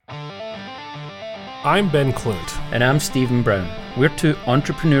I'm Ben Klunt. And I'm Stephen Brown. We're two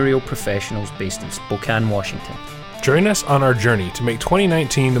entrepreneurial professionals based in Spokane, Washington. Join us on our journey to make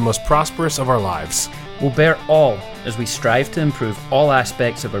 2019 the most prosperous of our lives. We'll bear all as we strive to improve all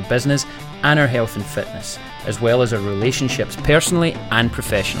aspects of our business and our health and fitness, as well as our relationships personally and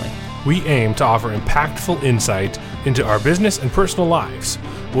professionally. We aim to offer impactful insight into our business and personal lives.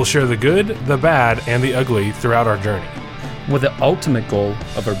 We'll share the good, the bad, and the ugly throughout our journey, with the ultimate goal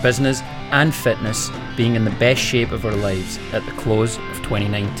of our business and fitness being in the best shape of our lives at the close of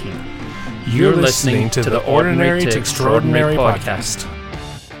 2019. You're listening to the Ordinary to Extraordinary podcast.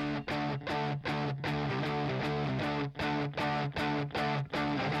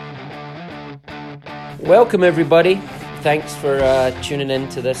 Welcome, everybody. Thanks for tuning in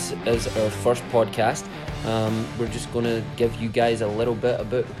to this as our first podcast. We're just going to give you guys a little bit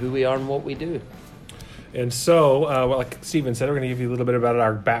about who we are and what we do. And so, like Stephen said, we're going to give you a little bit about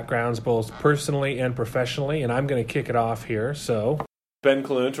our backgrounds, both personally and professionally, and I'm going to kick it off here. So, Ben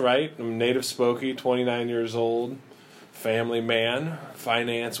Klunt, right? I'm native Spokane, 29 years old, family man,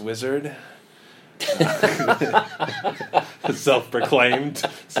 finance wizard, self-proclaimed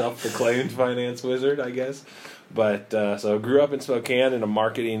finance wizard, I guess. But so I grew up in Spokane in a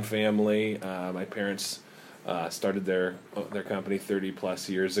marketing family. My parents started their company 30 plus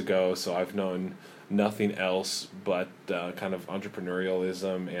years ago, so I've known nothing else but kind of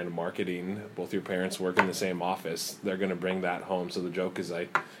entrepreneurialism and marketing. Both your parents work in the same office. They're going to bring that home. So the joke is I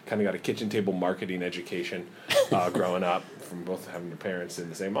kind of got a kitchen table marketing education growing up from both having your parents in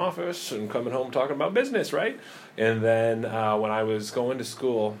the same office and coming home talking about business, right? And then when I was going to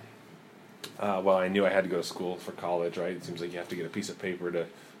school, I knew I had to go to school for college, right? It seems like you have to get a piece of paper to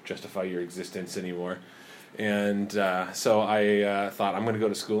justify your existence anymore. And so I thought I'm going to go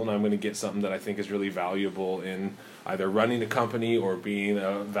to school and I'm going to get something that I think is really valuable in either running a company or being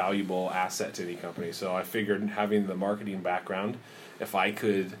a valuable asset to any company. So I figured having the marketing background, if I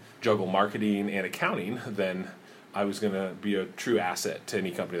could juggle marketing and accounting, then I was going to be a true asset to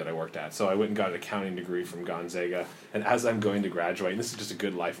any company that I worked at. So I went and got an accounting degree from Gonzaga. And as I'm going to graduate, and this is just a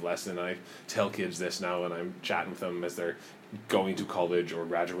good life lesson, I tell kids this now when I'm chatting with them as they're going to college or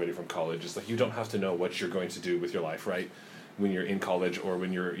graduating from college. It's like you don't have to know what you're going to do with your life, right? When you're in college or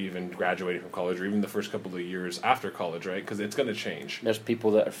when you're even graduating from college or even the first couple of years after college, right? Because it's going to change. There's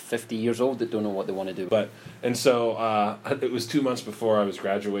people that are 50 years old that don't know what they want to do. And so it was 2 months before I was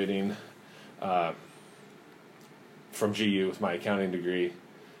graduating from GU with my accounting degree,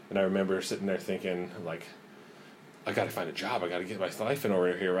 and I remember sitting there thinking, like, I got to find a job. I got to get my life in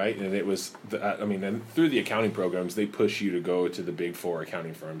order here, right? And it was, and through the accounting programs, they push you to go to the Big Four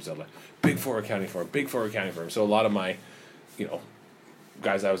accounting firms. They're like, Big Four accounting firm. So a lot of my, gals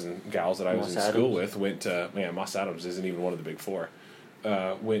that I was in school with went to, Moss Adams isn't even one of the Big Four.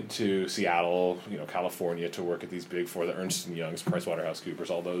 Went to Seattle, California to work at these Big Four, the Ernst & Youngs,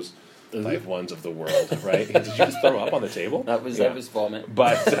 PricewaterhouseCoopers, all those type ones of the world, right? Did you just throw up on the table? That was vomit.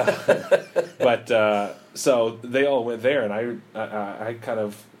 But so they all went there, and I kind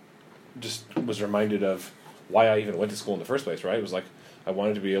of just was reminded of why I even went to school in the first place, right? It was like I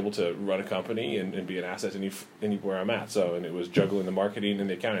wanted to be able to run a company and be an asset anywhere I'm at. So, and it was juggling the marketing and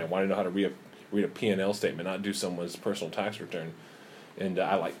the accounting. I wanted to know how to read a P&L statement, not do someone's personal tax return. And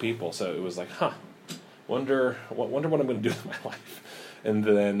I like people, so it was like, wonder what I'm going to do with my life. And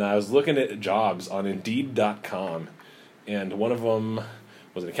then I was looking at jobs on Indeed.com, and one of them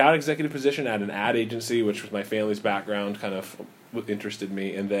was an account executive position at an ad agency, which was my family's background, kind of interested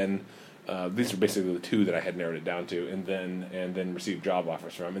me. And then these were basically the two that I had narrowed it down to, and then received job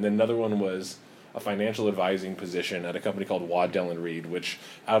offers from. And then another one was a financial advising position at a company called Waddell & Reed, which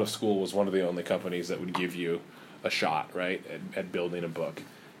out of school was one of the only companies that would give you a shot, right, at building a book.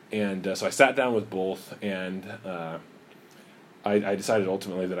 And so I sat down with both, and I decided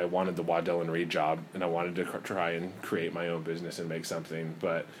ultimately that I wanted the Waddell & Reed job, and I wanted to try and create my own business and make something,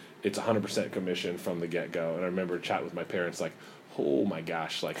 but it's 100% commission from the get-go. And I remember chatting with my parents like, oh my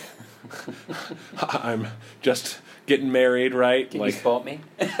gosh, like, I'm just getting married, right? Can like, you spot me?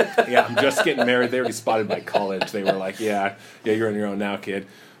 Yeah, I'm just getting married. They already spotted my college. They were like, yeah, you're on your own now, kid.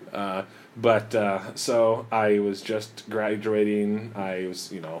 So I was just graduating. I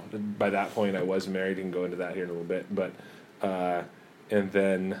was, by that point I was married. You can go into that here in a little bit. But, and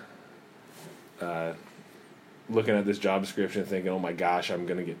then looking at this job description thinking, oh my gosh, I'm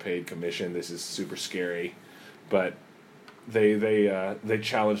going to get paid commission. This is super scary. But they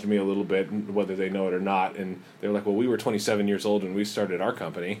challenged me a little bit, whether they know it or not. And they were like, well, we were 27 years old when we started our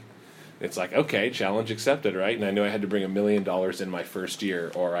company. It's like, okay, challenge accepted, right? And I knew I had to bring $1 million in my first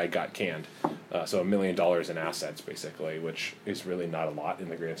year or I got canned. So $1 million in assets, basically, which is really not a lot in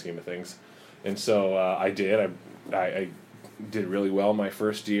the grand scheme of things. And so I did. I did really well my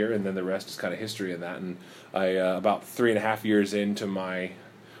first year, and then the rest is kind of history in that. And I, about 3.5 years into my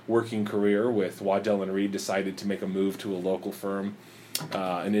working career with Waddell & Reed, decided to make a move to a local firm,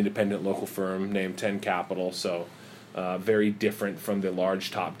 an independent local firm named 10 Capital. So very different from the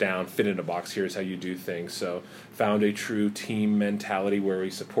large top-down, fit-in-a-box, here's how you do things. So found a true team mentality where we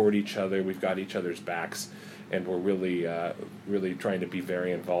support each other, we've got each other's backs, and we're really trying to be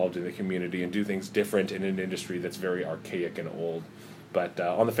very involved in the community and do things different in an industry that's very archaic and old. But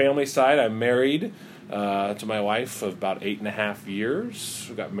on the family side, I'm married to my wife of about 8.5 years.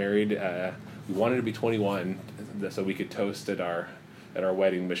 We got married. We wanted to be 21 so we could toast at our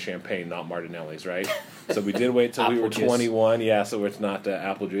wedding with champagne, not Martinelli's, right? So we did wait till we were 21. Yeah, so it's not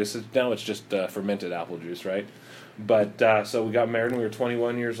apple juice. Now it's just fermented apple juice, right? But so we got married when we were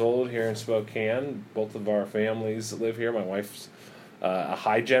 21 years old here in Spokane. Both of our families live here. My wife's a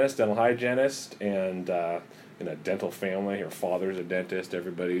hygienist, dental hygienist, and in a dental family. Her father's a dentist.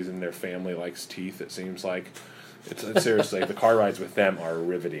 Everybody's in their family likes teeth, it seems like. It's seriously, the car rides with them are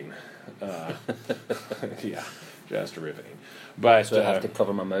riveting. Yeah, just riveting. But so I have to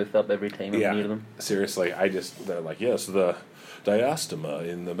cover my mouth up every time I'm near them. Seriously, they're like, yes, the diastema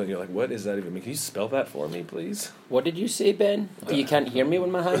in the. You're like, what does that even mean? Can you spell that for me, please? What did you say, Ben? You can't hear me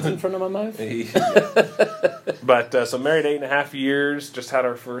when my hand's in front of my mouth. But so married 8.5 years. Just had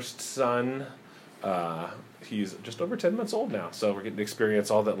our first son. He's just over 10 months old now, so we're getting to experience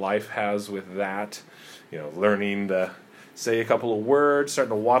all that life has with that. You know, learning to say a couple of words,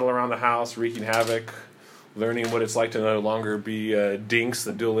 starting to waddle around the house, wreaking havoc. Learning what it's like to no longer be dinks,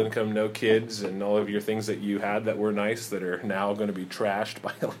 the dual income, no kids, and all of your things that you had that were nice that are now going to be trashed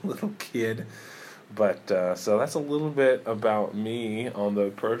by a little kid. But so that's a little bit about me on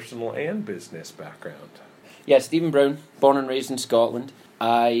the personal and business background. Yeah, Stephen Brown, born and raised in Scotland.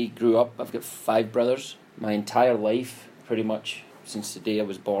 I grew up, I've got 5 brothers. My entire life, pretty much since the day I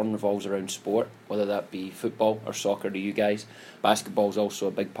was born, revolves around sport, whether that be football or soccer to you guys. Basketball's also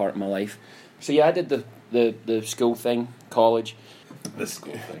a big part of my life. So yeah, I did the school thing, college. The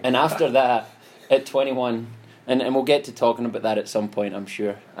school thing. And after that, at 21, and we'll get to talking about that at some point, I'm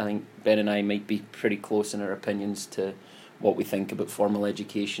sure. I think Ben and I might be pretty close in our opinions to what we think about formal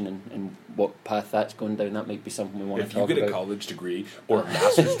education and what path that's going down. That might be something we want to talk about. If you get a college degree or a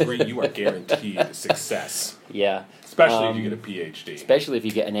master's degree, you are guaranteed success. Yeah. Especially if you get a PhD. Especially if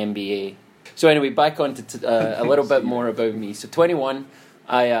you get an MBA. So anyway, back on to a little bit more about me. So 21,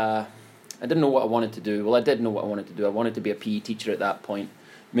 I didn't know what I wanted to do. Well, I did know what I wanted to do. I wanted to be a PE teacher at that point,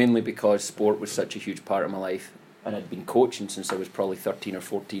 mainly because sport was such a huge part of my life. And I'd been coaching since I was probably 13 or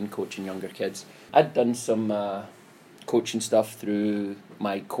 14, coaching younger kids. I'd done some coaching stuff through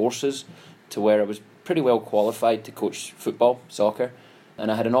my courses to where I was pretty well qualified to coach football, soccer.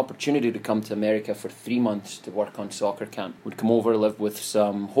 And I had an opportunity to come to America for 3 months to work on soccer camp. We'd come over, live with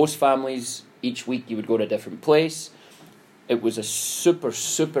some host families. Each week you would go to a different place. It was a super,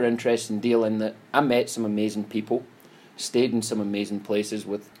 super interesting deal in that I met some amazing people, stayed in some amazing places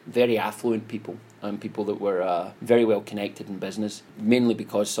with very affluent people and people that were very well connected in business, mainly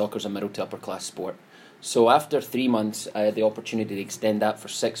because soccer's a middle to upper class sport. So after 3 months, I had the opportunity to extend that for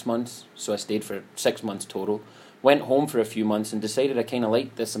 6 months. So I stayed for 6 months total. Went home for a few months and decided I kind of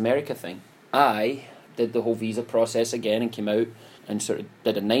liked this America thing. I did the whole visa process again and came out and sort of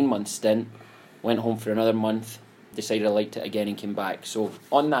did a 9-month stint. Went home for another month. Decided I liked it again and came back. So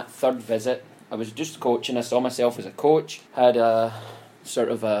on that third visit, I was just coaching. I saw myself as a coach. Had a sort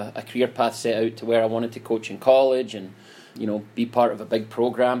of a career path set out to where I wanted to coach in college and, you know, be part of a big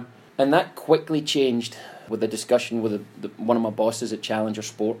program. And that quickly changed with a discussion with one of my bosses at Challenger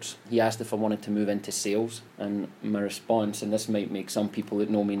Sports. He asked if I wanted to move into sales. And my response, and this might make some people that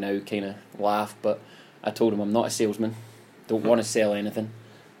know me now kind of laugh, but I told him I'm not a salesman. Don't want to sell anything.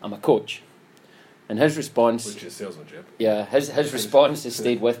 I'm a coach. And his response... Which is salesmanship. Yeah, his response has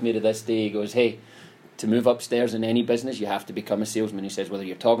stayed with me to this day. He goes, hey, to move upstairs in any business, you have to become a salesman. He says, whether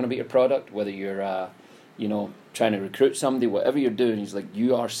you're talking about your product, whether you're, trying to recruit somebody, whatever you're doing, he's like,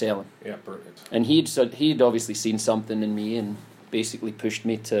 you are selling. Yeah, perfect. And he'd obviously seen something in me and basically pushed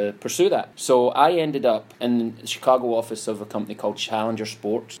me to pursue that. So I ended up in the Chicago office of a company called Challenger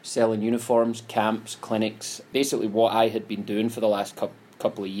Sports, selling uniforms, camps, clinics, basically what I had been doing for the last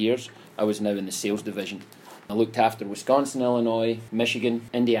couple of years. I was now in the sales division. I looked after Wisconsin, Illinois, Michigan,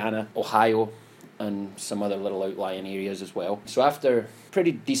 Indiana, Ohio, and some other little outlying areas as well. So after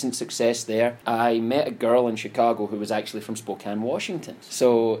pretty decent success there, I met a girl in Chicago who was actually from Spokane, Washington.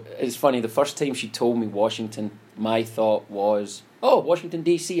 So it's funny, the first time she told me Washington, my thought was, oh, Washington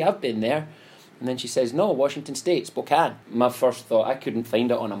DC, I've been there. And then she says, no, Washington State, Spokane. My first thought, I couldn't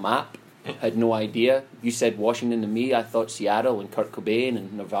find it on a map. Had no idea. You said Washington to me, I thought Seattle and Kurt Cobain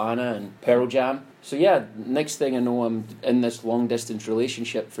and Nirvana and Pearl Jam. So yeah, next thing I know, I'm in this long distance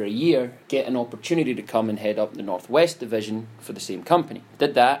relationship for a year, get an opportunity to come and head up the Northwest Division for the same company.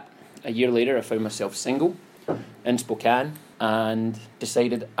 Did that. A year later, I found myself single in Spokane and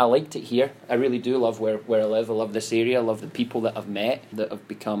decided I liked it here. I really do love where I live. I love this area. I love the people that I've met, that have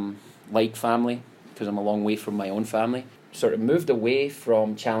become like family, because I'm a long way from my own family. Sort of moved away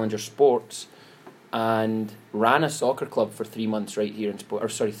from Challenger Sports and ran a soccer club for 3 months right here in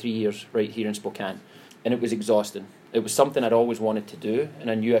 3 years right here in Spokane, and it was exhausting. It was something I'd always wanted to do, and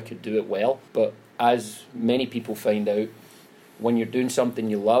I knew I could do it well. But as many people find out, when you're doing something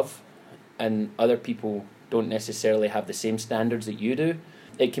you love, and other people don't necessarily have the same standards that you do,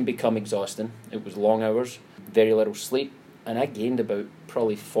 it can become exhausting. It was long hours, very little sleep, and I gained about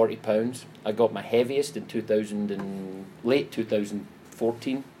probably 40 pounds. I got my heaviest in late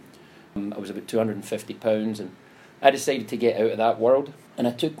 2014. I was about 250 pounds, and I decided to get out of that world. And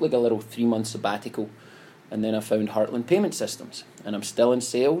I took like a little 3-month sabbatical, and then I found Heartland Payment Systems, and I'm still in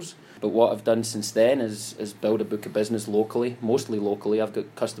sales. But what I've done since then is build a book of business locally, mostly locally. I've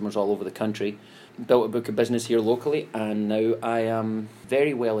got customers all over the country. Built a book of business here locally, and now I am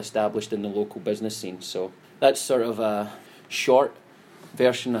very well established in the local business scene. So that's sort of a short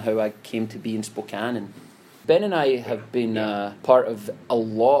version of how I came to be in Spokane. And Ben and I have been part of a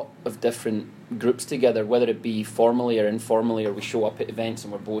lot of different groups together, whether it be formally or informally, or we show up at events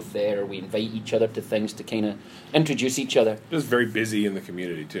and we're both there, or we invite each other to things to kind of introduce each other. Just very busy in the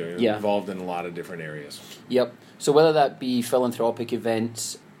community too. Yeah. Involved in a lot of different areas. Yep. So whether that be philanthropic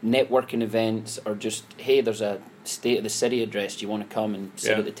events, networking events, or just, hey, there's a state of the city address, do you want to come and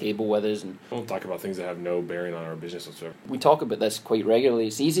sit at the table with us? And we'll talk about things that have no bearing on our business whatsoever. We talk about this quite regularly.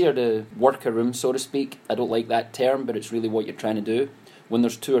 It's easier to work a room, so to speak. I don't like that term, but it's really what you're trying to do when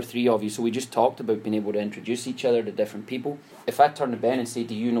there's 2 or 3 of you. So we just talked about being able to introduce each other to different people. If I turn to Ben and say,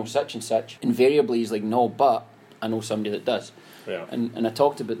 do you know such and such? Invariably he's like, no, but I know somebody that does. Yeah. And I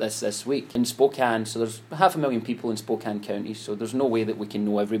talked about this week in Spokane. So there's 500,000 people in Spokane County, so there's no way that we can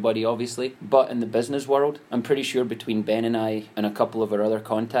know everybody, obviously. But in the business world, I'm pretty sure between Ben and I and a couple of our other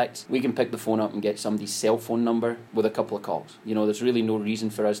contacts, we can pick the phone up and get somebody's cell phone number with a couple of calls. You know, there's really no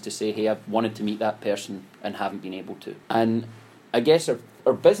reason for us to say, hey, I've wanted to meet that person and haven't been able to. And I guess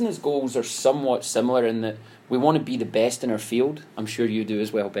our business goals are somewhat similar in that we want to be the best in our field. I'm sure you do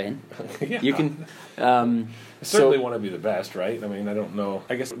as well, Ben. Yeah. You can... I certainly want to be the best, right? I mean, I don't know.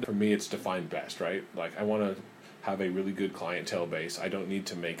 I guess for me, it's defined best, right? Like, I want to have a really good clientele base. I don't need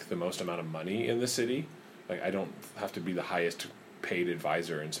to make the most amount of money in the city. Like, I don't have to be the highest paid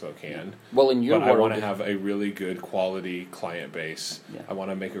advisor in Spokane. Well, in your but world, I want to have a really good quality client base. Yeah. I want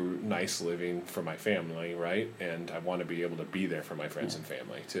to make a nice living for my family, right? And I want to be able to be there for my friends and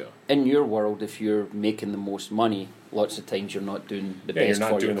family too. In your world, if you're making the most money, lots of times you're not doing the best you're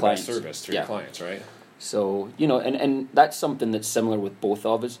not for doing your the clients. best service to your clients, right? So, you know, and that's something that's similar with both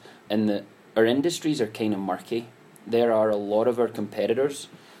of us, in that our industries are kind of murky. There are a lot of our competitors,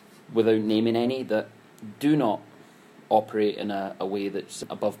 without naming any, that do not operate in a way that's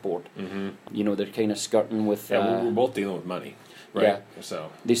above board. Mm-hmm. You know, they're kind of skirting with... we're both dealing with money, right? Yeah.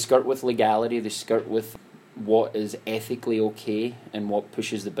 So they skirt with legality, they skirt with what is ethically okay and what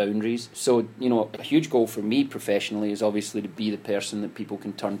pushes the boundaries. So, you know, a huge goal for me professionally is obviously to be the person that people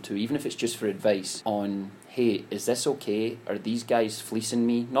can turn to, even if it's just for advice on, hey, is this okay? Are these guys fleecing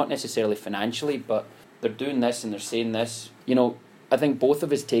me? Not necessarily financially, but they're doing this and they're saying this. You know, I think both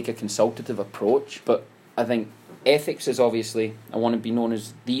of us take a consultative approach, but I think ethics is obviously, I want to be known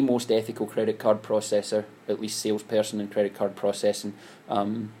as the most ethical credit card processor, at least salesperson in credit card processing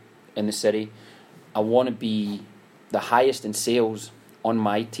in the city. I want to be the highest in sales on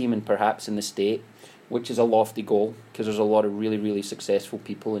my team and perhaps in the state, which is a lofty goal because there's a lot of really, really successful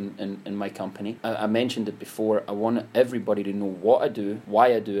people in my company. I mentioned it before. I want everybody to know what I do,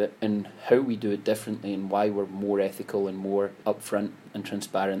 why I do it, and how we do it differently and why we're more ethical and more upfront and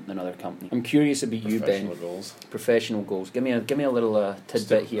transparent than other companies. I'm curious about you, Ben. Professional goals. Give me a little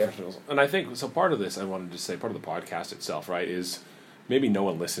tidbit here. And I think, so part of this, I wanted to say, part of the podcast itself, right, is maybe no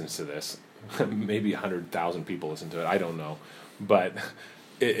one listens to this. Maybe 100,000 people listen to it. I don't know. But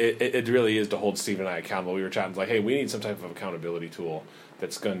it really is to hold Steve and I accountable. We were chatting like, hey, we need some type of accountability tool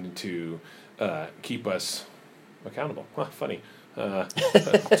that's going to keep us accountable. Funny.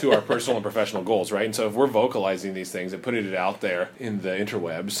 to our personal and professional goals, right? And so if we're vocalizing these things and putting it out there in the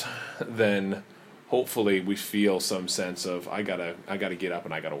interwebs, then hopefully we feel some sense of I gotta get up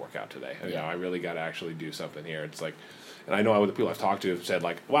and I gotta work out today. You know, I really gotta actually do something here. It's like, and I know other people I've talked to have said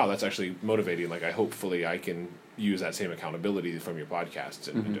like, wow, that's actually motivating. Like, hopefully I can use that same accountability from your podcasts.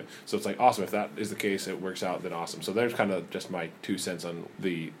 And so it's like, awesome. If that is the case, it works out, then awesome. So there's kind of just my 2 cents on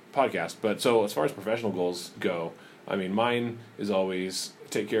the podcast. But so as far as professional goals go, I mean, mine is always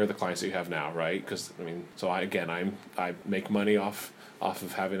take care of the clients that you have now, right? Because, I mean, so I make money off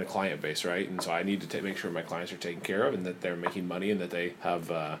of having a client base, right? And so I need to make sure my clients are taken care of and that they're making money and that they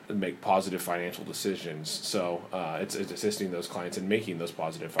have make positive financial decisions. So it's assisting those clients in making those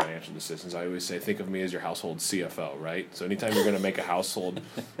positive financial decisions. I always say, think of me as your household CFO, right? So anytime you're going to make a household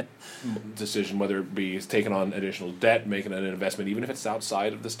decision, whether it be taking on additional debt, making an investment, even if it's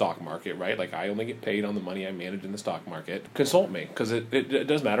outside of the stock market, right? Like, I only get paid on the money I manage in the stock market. Consult me, because it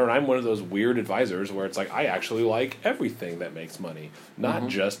does matter. And I'm one of those weird advisors where it's like, I actually like everything that makes money. Not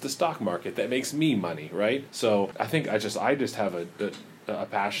just the stock market that makes me money, right? So I think I just have a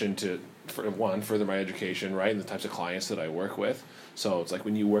passion to, for one, further my education, right, and the types of clients that I work with. So it's like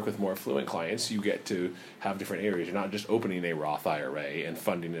when you work with more affluent clients, you get to have different areas. You're not just opening a Roth IRA and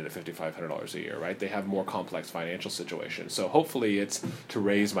funding it at $5,500 a year, right? They have more complex financial situations. So hopefully it's to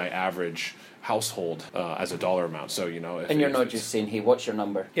raise my average household as a dollar amount. So, you know, and you're not just saying, hey, what's your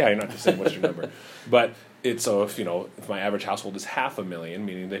number? Yeah, you're not just saying what's your number, but it's so if my average household is $500,000,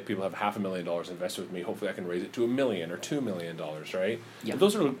 meaning that people have $500,000 invested with me, hopefully I can raise it to $1 million or $2 million, right? Yeah.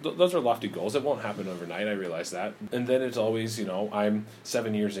 Those are lofty goals. It won't happen overnight. I realize that. And then it's always, I'm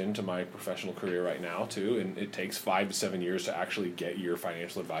 7 years into my professional career right now too, and it takes 5 to 7 years to actually get your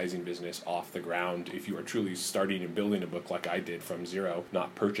financial advising business off the ground if you are truly starting and building a book like I did from zero,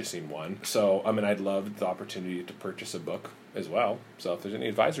 not purchasing one. So I'd love the opportunity to purchase a book as well. So if there's any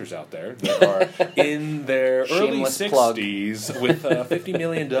advisors out there that are in their early 60s with $50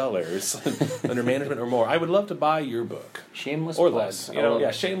 million under management or more, I would love to buy your book. Shameless or plug.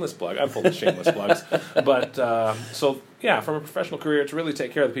 less. Shameless plug. I'm full of shameless plugs. But from a professional career, to really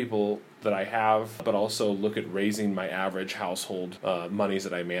take care of the people that I have, but also look at raising my average household monies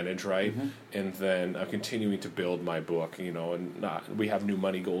that I manage, right? And then continuing to build my book, and we have new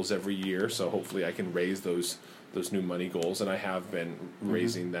money goals every year, so hopefully I can raise those new money goals, and I have been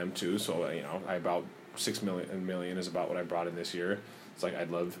raising them too. So I about $6 million is about what I brought in this year. It's like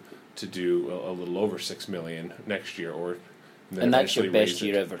I'd love to do a little over $6 million next year, and that's your best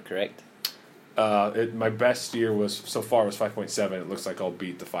year ever, correct? My best year so far was 5.7. It looks like I'll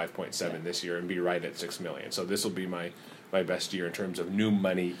beat the 5.7 this year and be right at $6 million. So this will be my best year in terms of new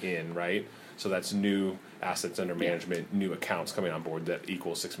money in, right? So that's new assets under management, new accounts coming on board that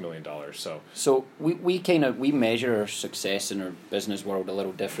equal $6 million. So we measure our success in our business world a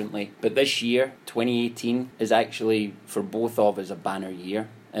little differently. But this year, 2018, is actually for both of us a banner year,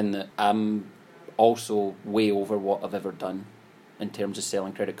 and that I'm also way over what I've ever done in terms of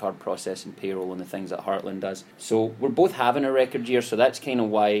selling credit card processing, payroll, and the things that Heartland does. So we're both having a record year, so that's kind of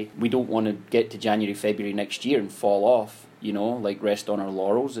why we don't want to get to January, February next year and fall off, like rest on our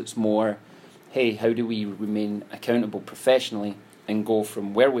laurels. It's more, hey, how do we remain accountable professionally and go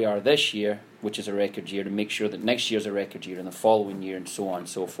from where we are this year, which is a record year, to make sure that next year's a record year and the following year and so on and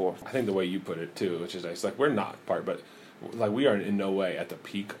so forth. I think the way you put it too, which is nice, like we're not but like we are in no way at the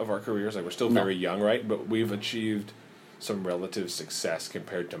peak of our careers. Like we're still very young, right? But we've achieved some relative success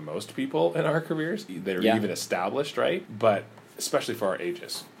compared to most people in our careers that are even established, right? But especially for our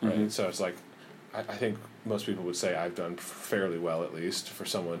ages, right? So it's like, I think most people would say I've done fairly well, at least for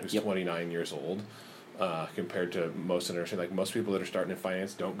someone who's 29 years old, compared to most in our industry. Like most people that are starting in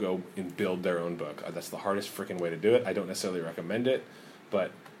finance don't go and build their own book. That's the hardest freaking way to do it. I don't necessarily recommend it,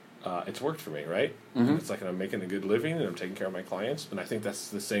 but it's worked for me, right? It's like I'm making a good living and I'm taking care of my clients, and I think that's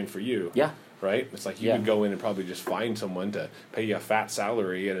the same for you. Yeah. Right? It's like you can go in and probably just find someone to pay you a fat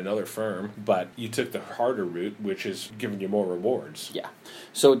salary at another firm, but you took the harder route, which is giving you more rewards. Yeah.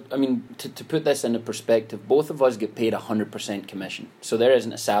 So, to put this into perspective, both of us get paid 100% commission. So there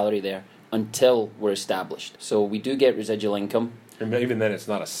isn't a salary there until we're established. So we do get residual income. And even then, it's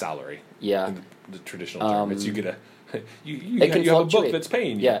not a salary. Yeah. In the traditional term. It's you get a... You have a book that's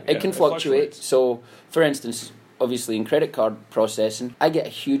paying you. Yeah, it can fluctuate. So, for instance, obviously in credit card processing, I get a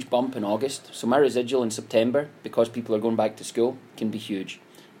huge bump in August. So my residual in September, because people are going back to school, can be huge.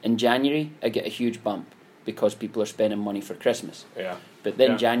 In January, I get a huge bump because people are spending money for Christmas. Yeah. But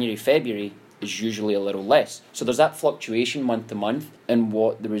then January, February is usually a little less. So there's that fluctuation month to month in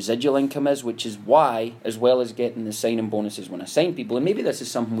what the residual income is, which is why, as well as getting the signing bonuses when I sign people, and maybe this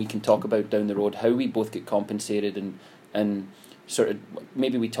is something we can talk about down the road, how we both get compensated and sort of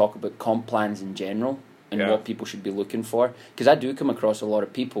maybe we talk about comp plans in general and Yeah. what people should be looking for. Because I do come across a lot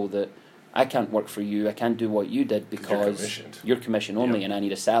of people that I can't work for you, I can't do what you did because you're commission only Yeah. and I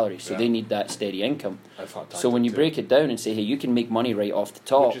need a salary, so Yeah. they need that steady income. I've thought So when you break it down and say, hey, you can make money right off the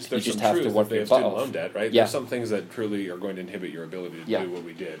top, you there's just some have to truth work if they your have butt student off. loan debt, right? Yeah. There's some things that truly are going to inhibit your ability to Yeah. do what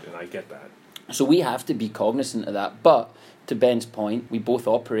we did, and I get that. So we have to be cognizant of that. But to Ben's point, we both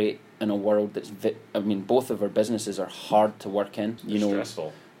operate in a world that's, both of our businesses are hard to work in. It's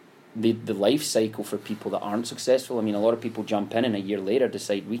stressful. The life cycle for people that aren't successful. I mean, a lot of people jump in and a year later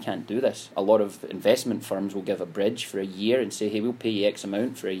decide we can't do this. A lot of investment firms will give a bridge for a year and say, hey, we'll pay you X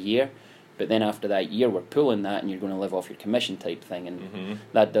amount for a year. But then after that year, we're pulling that and you're going to live off your commission type thing. And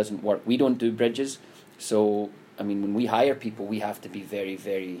that doesn't work. We don't do bridges. So, I mean, when we hire people, we have to be very,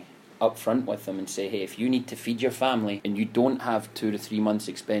 very upfront with them and say, hey, if you need to feed your family and you don't have 2 to 3 months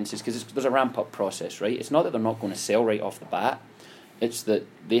expenses, because there's a ramp up process, right? It's not that they're not going to sell right off the bat. It's that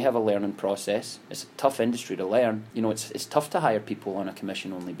they have a learning process. It's a tough industry to learn. You know, it's tough to hire people on a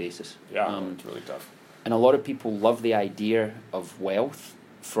commission only basis. Yeah, it's really tough. And a lot of people love the idea of wealth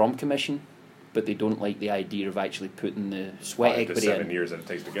from commission, but they don't like the idea of actually putting the sweat equity in. 7 years that it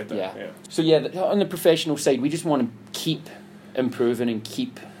takes to get there. Yeah. So on the professional side, we just want to keep improving and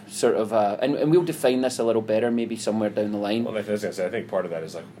keep sort of and we'll define this a little better maybe somewhere down the line. Well, like I was going to say, I think part of that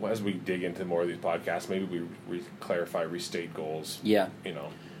is like, well, as we dig into more of these podcasts, maybe we clarify, restate goals. Yeah. You know.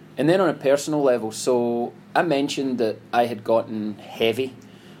 And then on a personal level, so I mentioned that I had gotten heavy.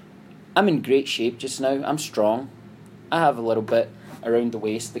 I'm in great shape just now. I'm strong. I have a little bit around the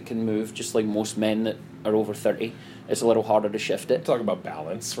waist that can move, just like most men that are over 30. It's a little harder to shift it. Talk about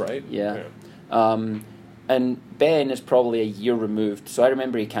balance, right? Yeah. And Ben is probably a year removed. So I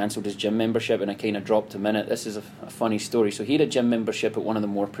remember he cancelled his gym membership and I kind of dropped him in it. This is a funny story. So he had a gym membership at one of the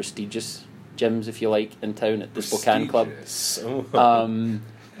more prestigious gyms, if you like, in town at the Spokane Club.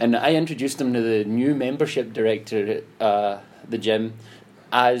 And I introduced him to the new membership director at the gym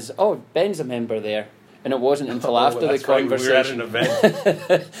as, oh, Ben's a member there. And it wasn't until after the conversation. We were at an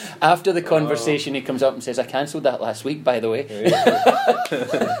event. After the conversation, he comes up and says, I cancelled that last week, by the way.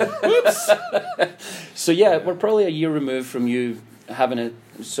 Whoops. So, we're probably a year removed from you having a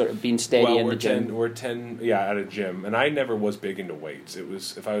sort of being steady in the gym. We're 10, at a gym. And I never was big into weights. It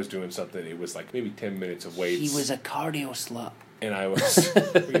was, if I was doing something, it was like maybe 10 minutes of weights. He was a cardio slut. And I was,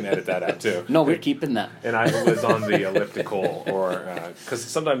 we can edit that out too. No, we're keeping that. And I was on the elliptical, or because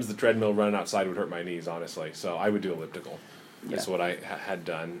sometimes the treadmill running outside would hurt my knees, honestly. So I would do elliptical. That's what I had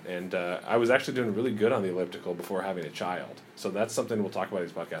done. And I was actually doing really good on the elliptical before having a child. So that's something we'll talk about in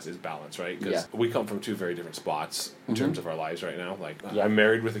this podcast is balance, right? Because we come from two very different spots in terms of our lives right now. Like I'm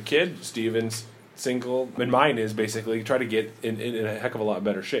married with a kid, Steven's single, and mine is basically try to get in a heck of a lot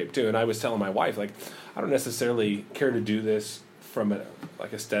better shape too. And I was telling my wife, like, I don't necessarily care to do this from a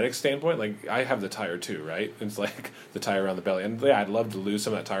aesthetic standpoint. Like I have the tire too, right? It's like the tire around the belly, and I'd love to lose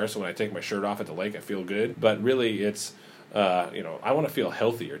some of that tire so when I take my shirt off at the lake I feel good. But really it's I want to feel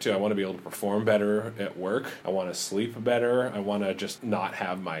healthier too. I want to be able to perform better at work. I want to sleep better. I want to just not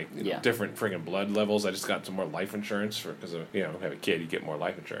have my different friggin' blood levels. I just got some more life insurance because of have a kid. You get more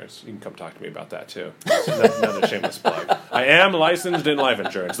life insurance. You can come talk to me about that too. Another shameless plug. I am licensed in life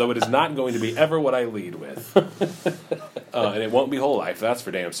insurance, though it is not going to be ever what I lead with, and it won't be whole life. That's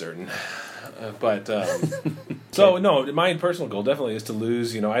for damn certain. So no, my personal goal definitely is to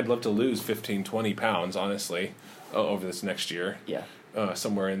lose. I'd love to lose 15, 20 pounds, honestly. Over this next year,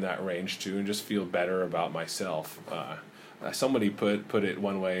 somewhere in that range too, and just feel better about myself. Somebody put it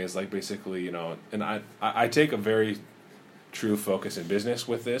one way is like basically, and I take a very true focus in business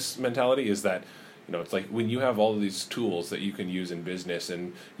with this mentality is that, it's like when you have all of these tools that you can use in business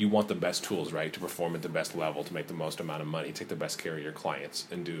and you want the best tools, right, to perform at the best level, to make the most amount of money, take the best care of your clients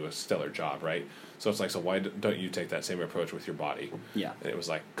and do a stellar job, right? So it's like, so why don't you take that same approach with your body? Yeah. And it was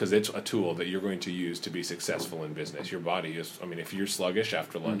like, because it's a tool that you're going to use to be successful in business. Your body is, if you're sluggish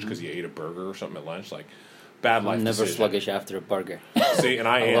after lunch because you ate a burger or something at lunch, like, bad life I'm never decision. Sluggish after a burger. See, and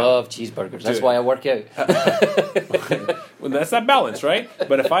I love cheeseburgers. That's why I work out. Well, that's that balance, right?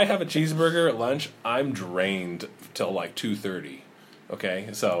 But if I have a cheeseburger at lunch, I'm drained till like 2:30. Okay,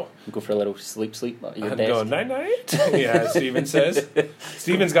 so you go for a little sleep. I'm going night. Yeah, Steven says.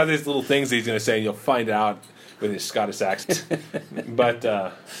 Steven's got these little things he's going to say. And you'll find out with his Scottish accent. But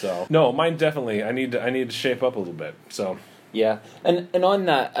so no, mine definitely. I need to shape up a little bit. So. Yeah, and on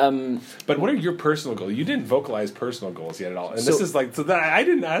that, but what are your personal goals? You didn't vocalize personal goals yet at all, and this is like so that I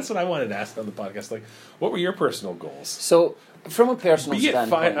didn't. That's what I wanted to ask on the podcast. Like, what were your personal goals? So, from a personal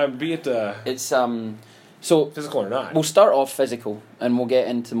standpoint, it's So Physical or not? we'll start off physical, and we'll get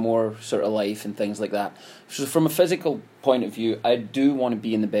into more sort of life and things like that. So from a physical point of view, I do want to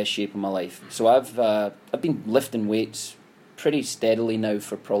be in the best shape of my life. So I've been lifting weights pretty steadily now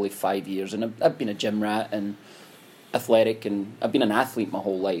for probably 5 years, and I've been a gym rat and athletic, and I've been an athlete my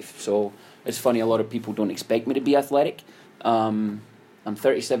whole life. So it's funny, a lot of people don't expect me to be athletic. I'm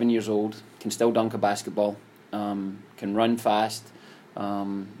 37 years old, can still dunk a basketball, can run fast,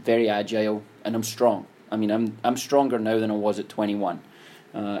 very agile, and I'm strong. I mean, I'm stronger now than I was at 21.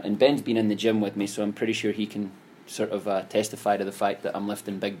 And Ben's been in the gym with me, so I'm pretty sure he can sort of testify to the fact that I'm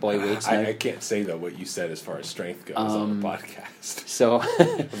lifting big boy weights now. I can't say, though, what you said as far as strength goes on the podcast. So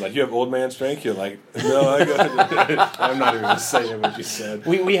I was like, you have old man strength? You're like, no, I got I'm not even going to say what you said.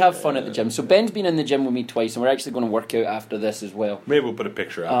 we have fun at the gym. So Ben's been in the gym with me twice, and we're actually going to work out after this as well. Maybe we'll put a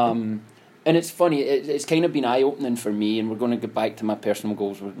picture up. And it's funny, it's kind of been eye-opening for me, and we're going to get back to my personal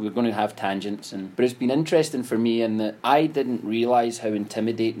goals. We're going to have tangents, but it's been interesting for me in that I didn't realise how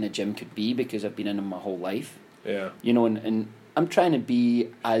intimidating a gym could be because I've been in them my whole life. Yeah. You know, and I'm trying to be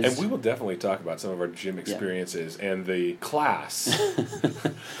as... And we will definitely talk about some of our gym experiences and the class.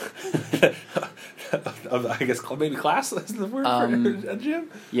 I guess maybe class is the word for a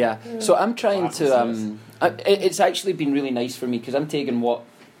gym? Yeah. So I'm trying to... it's actually been really nice for me because I'm taking what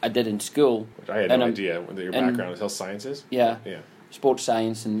I did in school. Which I had no idea what your background is. Health sciences? Yeah. Sports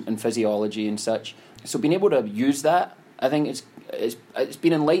science and physiology and such. So being able to use that, I think it's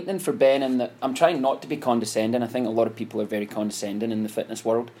been enlightening for Ben in that I'm trying not to be condescending. I think a lot of people are very condescending in the fitness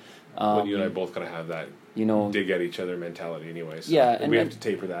world. But you and I both kind of have that, dig at each other mentality anyway. So yeah. And we have to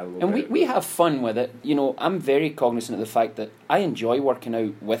taper that a little bit. And we have fun with it. You know, I'm very cognizant of the fact that I enjoy working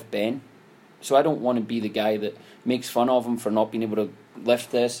out with Ben. So I don't want to be the guy that makes fun of him for not being able to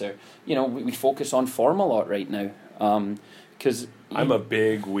lift this, or we focus on form a lot right now. Because I'm a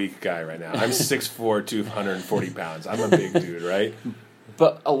big, weak guy right now. I'm 6'4", 240 pounds. I'm a big dude, right?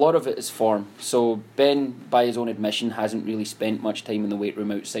 But a lot of it is form. So Ben, by his own admission, hasn't really spent much time in the weight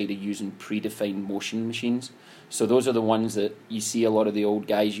room outside of using predefined motion machines. So those are the ones that you see a lot of the old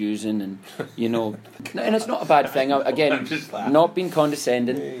guys using, and and it's not a bad thing. Again, not being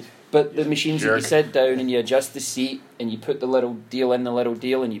condescending. But the machines that you sit down and you adjust the seat and you put the little deal in the little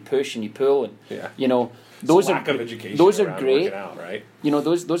deal and you push and you pull and those are great. Out, right?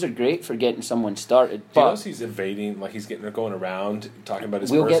 Those are great for getting someone started. Do you notice he's evading, like he's going around talking about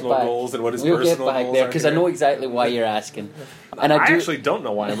his personal goals and what his personal goals are? We'll get back there because I know exactly why you're asking, and I actually don't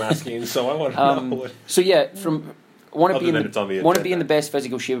know why I'm asking, so I want to know. So yeah, want to be in the best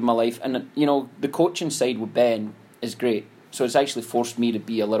physical shape of my life, and the coaching side with Ben is great. So it's actually forced me to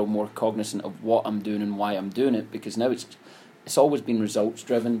be a little more cognizant of what I'm doing and why I'm doing it, because now it's always been results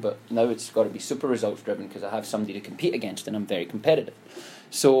driven, but now it's got to be super results driven because I have somebody to compete against and I'm very competitive.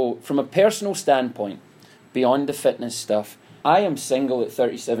 So from a personal standpoint, beyond the fitness stuff, I am single at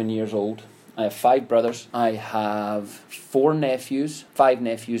 37 years old. I have 5 brothers. I have 5 nephews,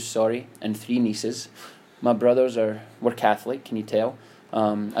 and 3 nieces. My brothers were Catholic, can you tell?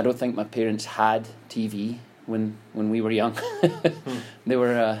 I don't think my parents had TV when we were young. They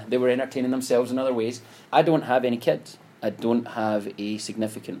were entertaining themselves in other ways. I don't have any kids. I don't have a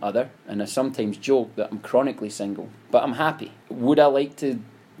significant other, and I sometimes joke that I'm chronically single, but I'm happy. Would I like to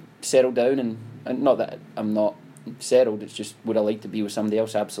settle down and not that I'm not settled, it's just would I like to be with somebody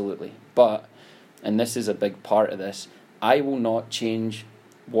else? Absolutely. But, and this is a big part of this, I will not change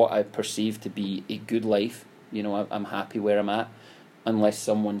what I perceive to be a good life. I'm happy where I'm at unless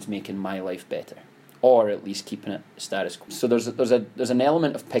someone's making my life better, or at least keeping it status quo. So there's an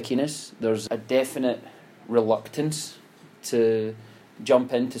element of pickiness. There's a definite reluctance to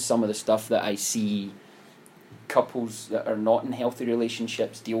jump into some of the stuff that I see couples that are not in healthy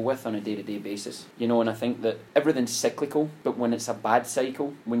relationships deal with on a day-to-day basis. And I think that everything's cyclical, but when it's a bad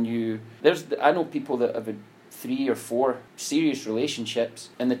cycle, I know people that have had 3 or 4 serious relationships,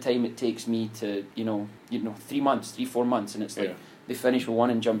 and the time it takes me to 3-4 months, and it's like they finish with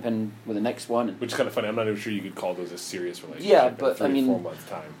one and jump in with the next one. Which is kind of funny. I'm not even sure you could call those a serious relationship. Yeah, but in 3 or 4 month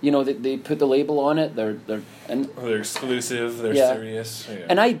time. They put the label on it. They're exclusive. They're serious. Yeah.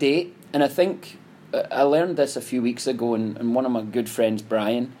 And I date, and I think I learned this a few weeks ago, and one of my good friends,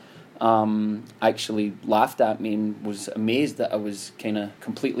 Brian, actually laughed at me and was amazed that I was kind of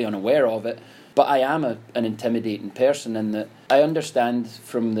completely unaware of it. But I am an intimidating person in that I understand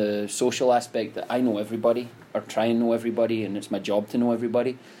from the social aspect that I know everybody, or try and know everybody, and it's my job to know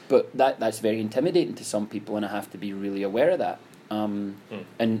everybody. But that's very intimidating to some people, and I have to be really aware of that and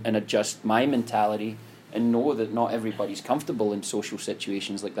adjust my mentality and know that not everybody's comfortable in social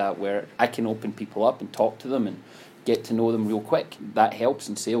situations like that where I can open people up and talk to them and get to know them real quick. That helps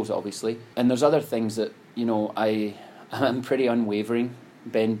in sales, obviously. And there's other things that I'm pretty unwavering.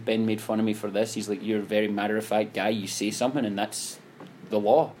 Ben made fun of me for this. He's like, you're a very matter-of-fact guy. You say something and that's the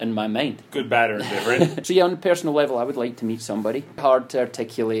law in my mind. Good, bad, or indifferent. So yeah, on a personal level, I would like to meet somebody. Hard to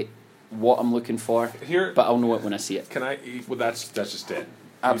articulate what I'm looking for, but I'll know it when I see it. Well, that's just it.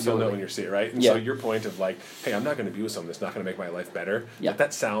 Absolutely. You'll know when you see it, right? And so your point of like, hey, I'm not going to be with someone that's not going to make my life better. Yeah.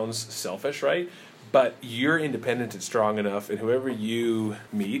 That sounds selfish, right? But you're independent and strong enough, and whoever you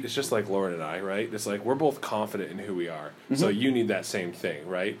meet, it's just like Lauren and I, right? It's like we're both confident in who we are. Mm-hmm. So you need that same thing,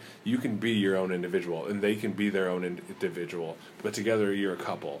 right? You can be your own individual, and they can be their own individual. But together, you're a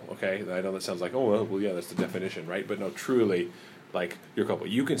couple, okay? I know that sounds like, oh, well, yeah, that's the definition, right? But no, truly, like, you're a couple.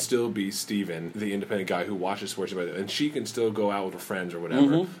 You can still be Steven, the independent guy who watches sports, and she can still go out with her friends or whatever.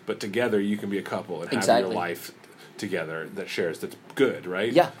 Mm-hmm. But together, you can be a couple and have your life together that shares, that's good,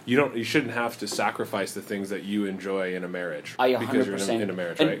 right? Yeah. You shouldn't have to sacrifice the things that you enjoy in a marriage. Because you're in a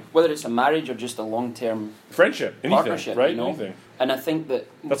marriage, and right? Whether it's a marriage or just a long-term friendship, anything, partnership, right? Anything. And I think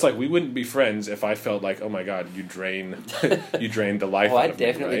that's like we wouldn't be friends if I felt like, oh my God, you drain the life out of me. I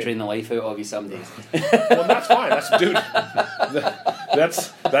definitely drain the life out of you some days. Well, that's fine.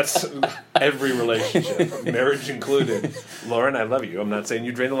 That's every relationship, marriage included. Lauren, I love you. I'm not saying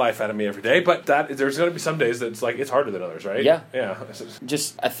you drain the life out of me every day, but there's going to be some days that it's like it's harder than others, right? Yeah. Yeah.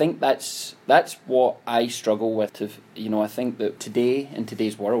 I think that's what I struggle with. I think that today, in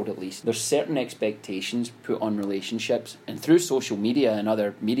today's world at least, there's certain expectations put on relationships, and through social media and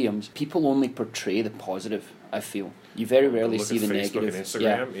other mediums, people only portray the positive, I feel. You very rarely see the Facebook negative. And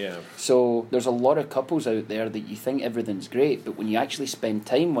Instagram, yeah. So there's a lot of couples out there that you think everything's great, but when you actually spend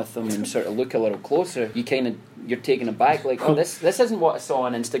time with them and sort of look a little closer, you're taken aback, like, oh, this isn't what I saw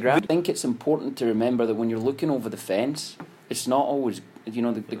on Instagram. I think it's important to remember that when you're looking over the fence, it's not always,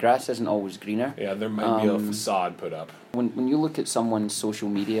 the grass isn't always greener. Yeah, there might be a facade put up. When you look at someone's social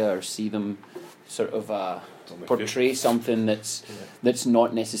media or see them sort of portray something that's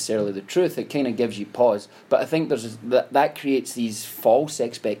not necessarily the truth, it kind of gives you pause. But I think that creates these false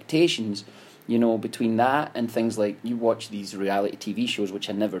expectations, between that and things like you watch these reality TV shows, which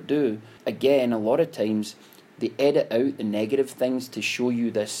I never do. Again, a lot of times they edit out the negative things to show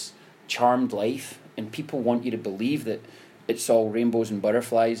you this charmed life, and people want you to believe that it's all rainbows and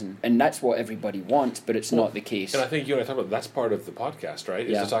butterflies, and that's what everybody wants, but it's not the case. And I think you and I talk about that's part of the podcast, right?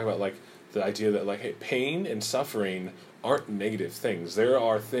 Is to talk about like the idea that like, hey, pain and suffering aren't negative things. There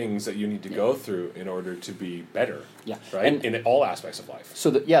are things that you need to go through in order to be better. Yeah. Right? And in all aspects of life. So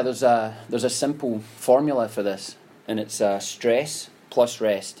there's a simple formula for this, and it's stress plus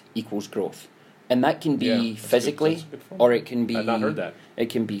rest equals growth. And that can be physically, or it can be... I've not heard that. It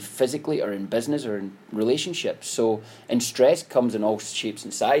can be physically or in business or in relationships. So, and stress comes in all shapes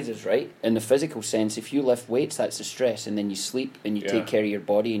and sizes, right? In the physical sense, if you lift weights, that's the stress, and then you sleep and you take care of your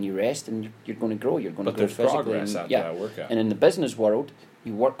body and you rest, and you're going to grow. You're going to grow physically. But there's progress after that workout. And in the business world,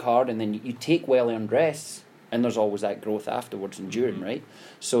 you work hard and then you take well-earned rests, and there's always that growth afterwards and during, right?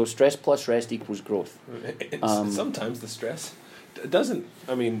 So stress plus rest equals growth. Sometimes the stress doesn't,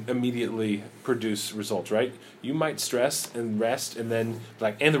 immediately produce results, right? You might stress and rest and then,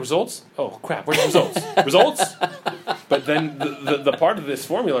 and the results? Oh, crap, where's the results? Results? But then the part of this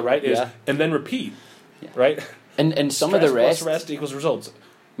formula, right, is, and then repeat, right? And some of the rest... Plus rest equals results.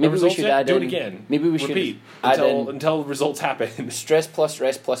 Maybe we should add do it again. Maybe we should repeat add until results happen. Stress plus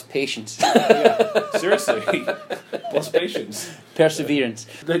rest plus patience. Yeah, seriously. Plus patience. Perseverance.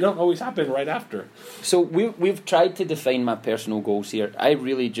 They don't always happen right after. So we've tried to define my personal goals here. I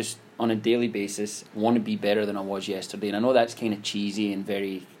really just, on a daily basis, want to be better than I was yesterday. And I know that's kind of cheesy and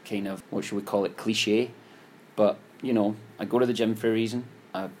very kind of, what should we call it, cliche. But, I go to the gym for a reason.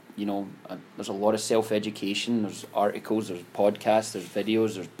 There's a lot of self-education, there's articles, there's podcasts, there's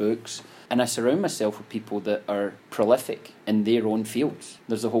videos, there's books, and I surround myself with people that are prolific in their own fields.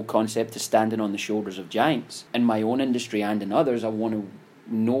 There's the whole concept of standing on the shoulders of giants. In my own industry and in others, I want to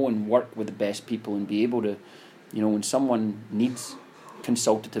know and work with the best people and be able to, when someone needs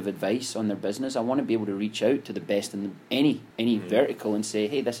consultative advice on their business, I want to be able to reach out to the best in any vertical and say,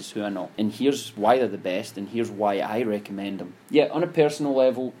 hey, this is who I know, and here's why they're the best, and here's why I recommend them. Yeah, on a personal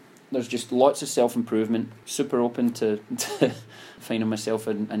level, there's just lots of self-improvement, super open to finding myself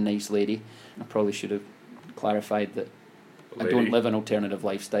a nice lady. I probably should have clarified that I don't live an alternative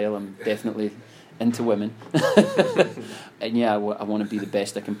lifestyle. I'm definitely into women. And yeah, I want to be the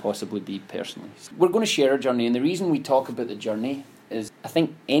best I can possibly be personally. We're going to share our journey, and the reason we talk about the journey is I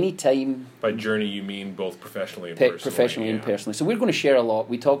think any time... By journey, you mean both professionally and personally. Professionally and personally. So we're going to share a lot.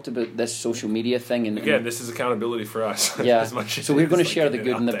 We talked about this social media thing. And again, this is accountability for us. Yeah. As much as so we're going to share the get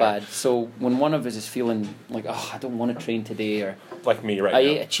good and the there. bad. So when one of us is feeling like, I don't want to train today, or like me right I now.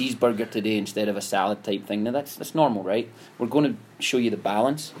 ate a cheeseburger today instead of a salad type thing. Now that's normal, right? We're going to show you the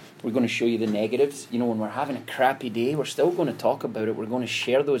balance. We're going to show you the negatives. You know, when we're having a crappy day, we're still going to talk about it. We're going to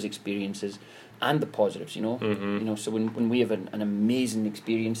share those experiences and the positives, you know. Mm-hmm. You know, so when we have an amazing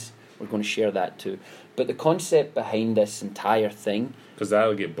experience, we're going to share that too. But the concept behind this entire thing, because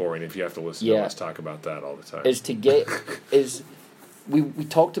that'll get boring if you have to listen to us talk about that all the time. Is to get is. We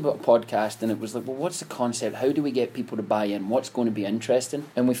talked about a podcast and it was like, well, what's the concept? How do we get people to buy in? What's going to be interesting?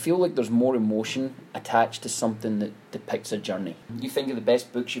 And we feel like there's more emotion attached to something that depicts a journey. You think of the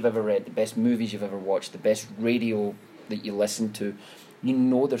best books you've ever read, the best movies you've ever watched, the best radio that you listen to. You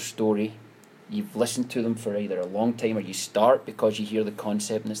know their story. You've listened to them for either a long time or you start because you hear the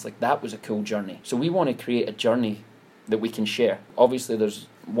concept and it's like, that was a cool journey. So we want to create a journey that we can share. Obviously there's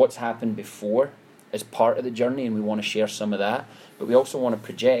what's happened before as part of the journey and we want to share some of that, but we also want to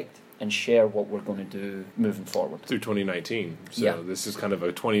project and share what we're going to do moving forward. Through 2019. So this is kind of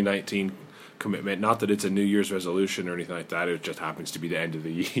a 2019 commitment. Not that it's a New Year's resolution or anything like that. It just happens to be the end of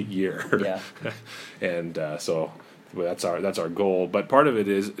the year. Yeah. And so that's our goal. But part of it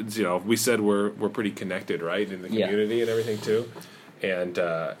is, you know, we said we're pretty connected, right, in the community and everything too. And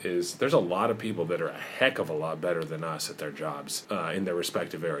there's a lot of people that are a heck of a lot better than us at their jobs, in their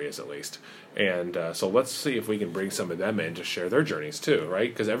respective areas at least. And so let's see if we can bring some of them in to share their journeys too, right?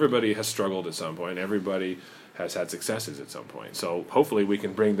 Because everybody has struggled at some point. Everybody has had successes at some point. So hopefully we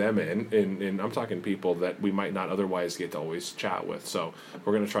can bring them in. And I'm talking people that we might not otherwise get to always chat with. So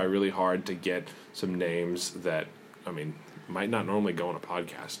we're going to try really hard to get some names that, I mean, might not normally go on a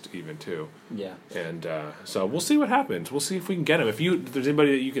podcast even too. Yeah. And so we'll see what happens. We'll see if we can get them. If there's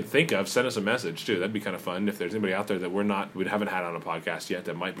anybody that you can think of, send us a message too. That'd be kind of fun. If there's anybody out there that we haven't had on a podcast yet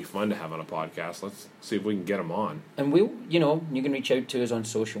that might be fun to have on a podcast, let's see if we can get them on. And you can reach out to us on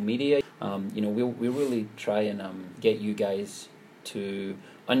social media. We'll really try and get you guys to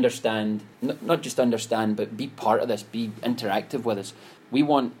understand, not just understand, but be part of this, be interactive with us. We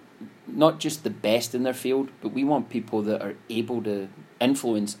want not just the best in their field, but we want people that are able to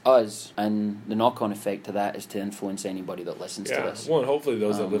influence us, and the knock-on effect to that is to influence anybody that listens to this. Well, and hopefully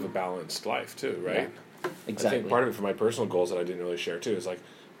those that live a balanced life too, right? Yeah, exactly. I think part of it for my personal goals that I didn't really share too is like,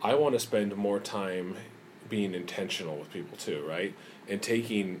 I want to spend more time being intentional with people too, right? And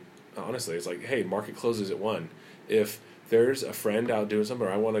taking, honestly, it's like, hey, market closes at 1. If there's a friend out doing something, or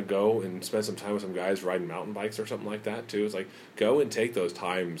I want to go and spend some time with some guys riding mountain bikes or something like that too. It's like, go and take those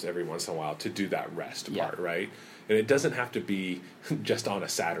times every once in a while to do that rest part, right? And it doesn't have to be just on a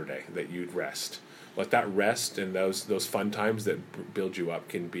Saturday that you'd rest. Like that rest and those fun times that build you up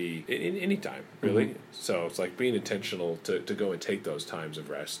can be in any time, really. Mm-hmm. So it's like being intentional to go and take those times of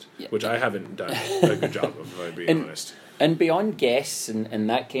rest, which I haven't done a good job of, if I'm being honest. And beyond guests and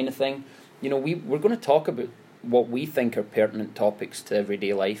that kind of thing, we're going to talk about what we think are pertinent topics to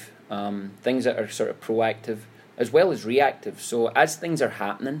everyday life, things that are sort of proactive as well as reactive. So as things are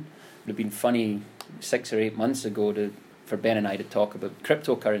happening, it would have been funny 6 or 8 months ago for Ben and I to talk about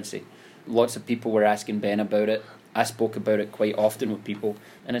cryptocurrency. Lots of people were asking Ben about it. I spoke about it quite often with people,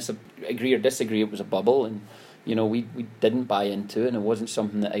 and it's agree or disagree, it was a bubble, and we didn't buy into it, and it wasn't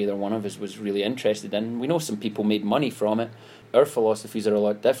something that either one of us was really interested in. We know some people made money from it. Our philosophies are a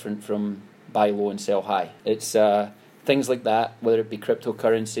lot different from buy low and sell high. It's things like that, whether it be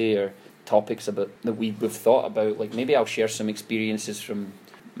cryptocurrency or topics that we've thought about. Like maybe I'll share some experiences from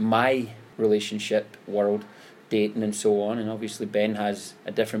my relationship world, dating and so on. And obviously Ben has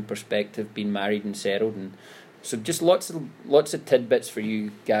a different perspective, being married and settled, and so just lots of tidbits for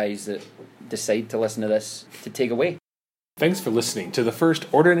you guys that decide to listen to this to take away. Thanks for listening to the first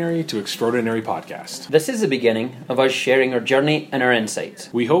Ordinary to Extraordinary podcast. This is the beginning of us sharing our journey and our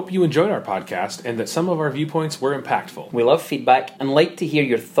insights. We hope you enjoyed our podcast and that some of our viewpoints were impactful. We love feedback and like to hear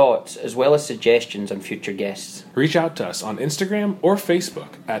your thoughts as well as suggestions on future guests. Reach out to us on Instagram or Facebook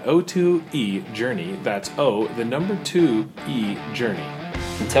at O2E Journey. That's O, the number 2E Journey.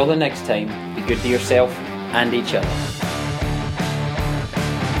 Until the next time, be good to yourself and each other.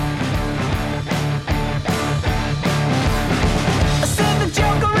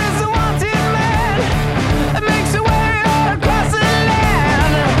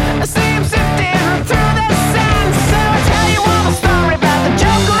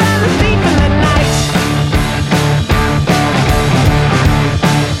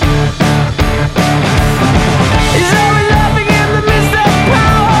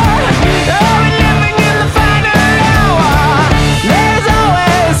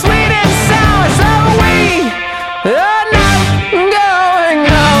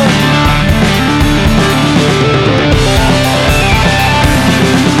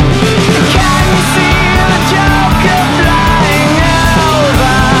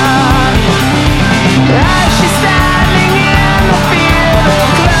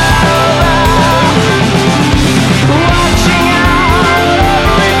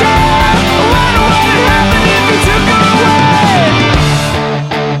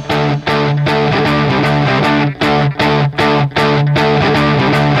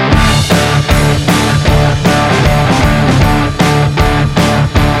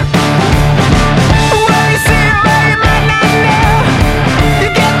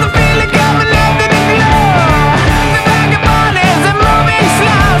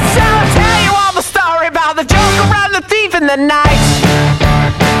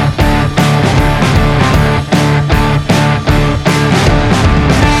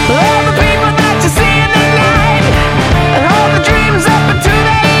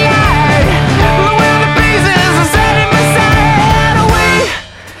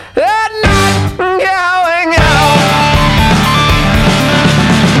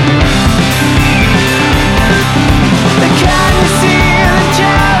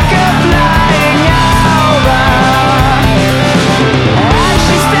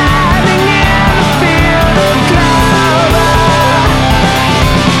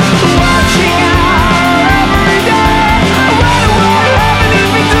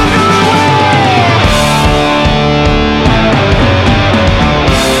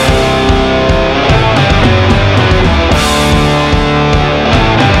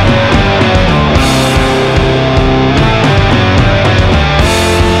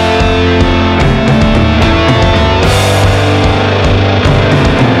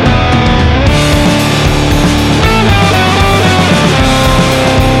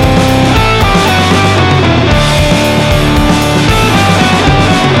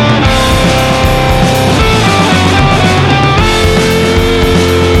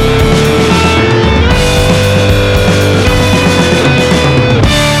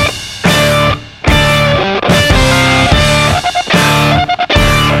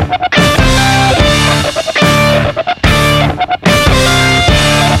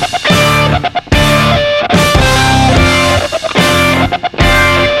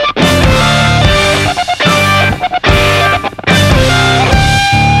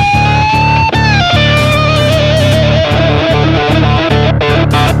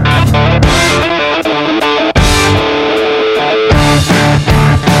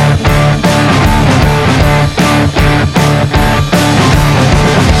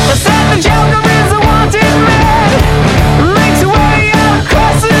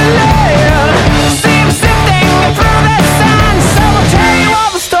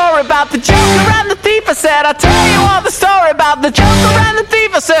 about the Joker and the thief. I said, I'll tell you all the story about the Joker and the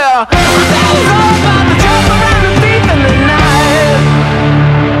thief. I said, that was all